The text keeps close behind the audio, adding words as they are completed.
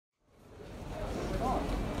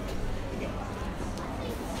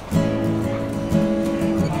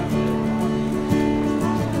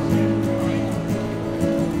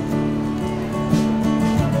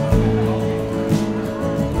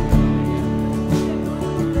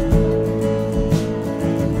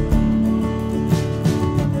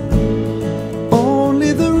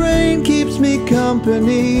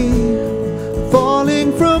company,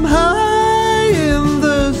 falling from high in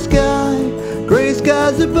the sky. Gray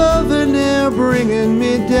skies above and they're bringing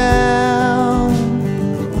me down.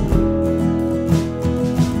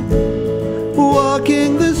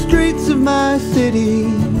 Walking the streets of my city,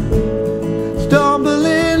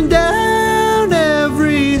 stumbling down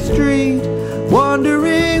every street,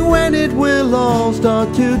 wondering when it will all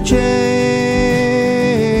start to change.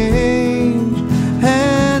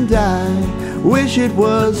 And I wish it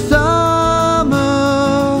was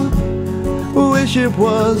summer, wish it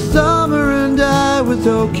was summer and I was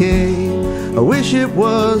okay. I wish it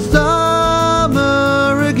was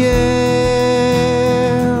summer again.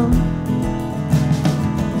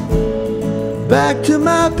 Back to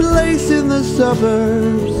my place in the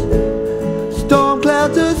suburbs, storm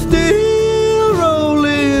clouds are still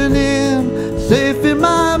rolling in, safe in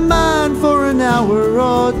my mind for an hour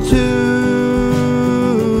or two.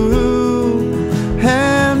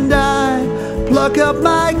 And I pluck up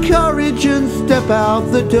my courage and step out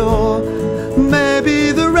the door.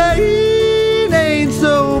 Maybe the rain ain't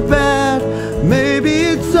so bad, maybe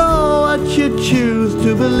it's all I should choose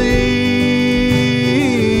to believe.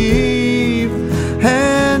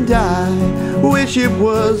 And I wish it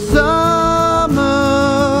was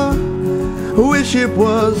summer, wish it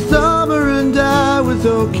was summer and I was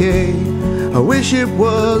okay. I wish it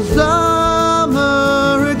was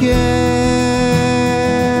summer again.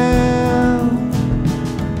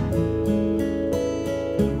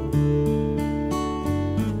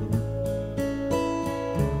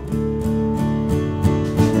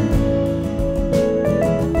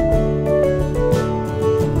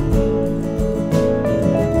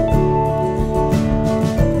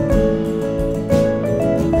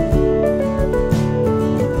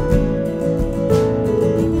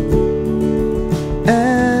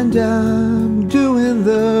 And I'm doing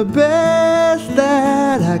the best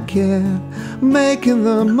that I can, making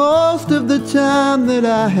the most of the time that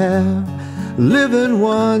I have, living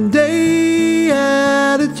one day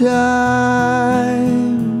at a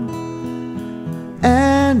time.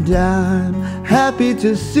 And I'm happy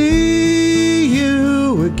to see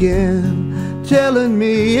you again, telling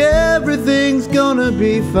me everything's gonna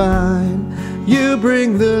be fine. You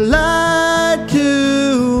bring the light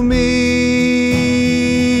to me.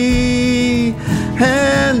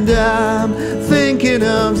 And I'm thinking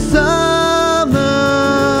of summer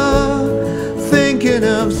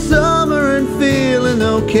and feeling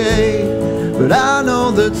okay. But I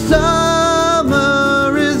know that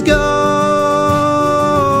summer is gone.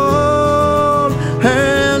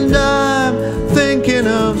 And I'm thinking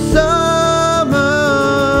of summer,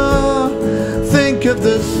 think of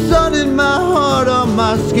the sun in my heart, on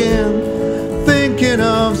my skin, thinking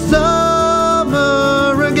of summer.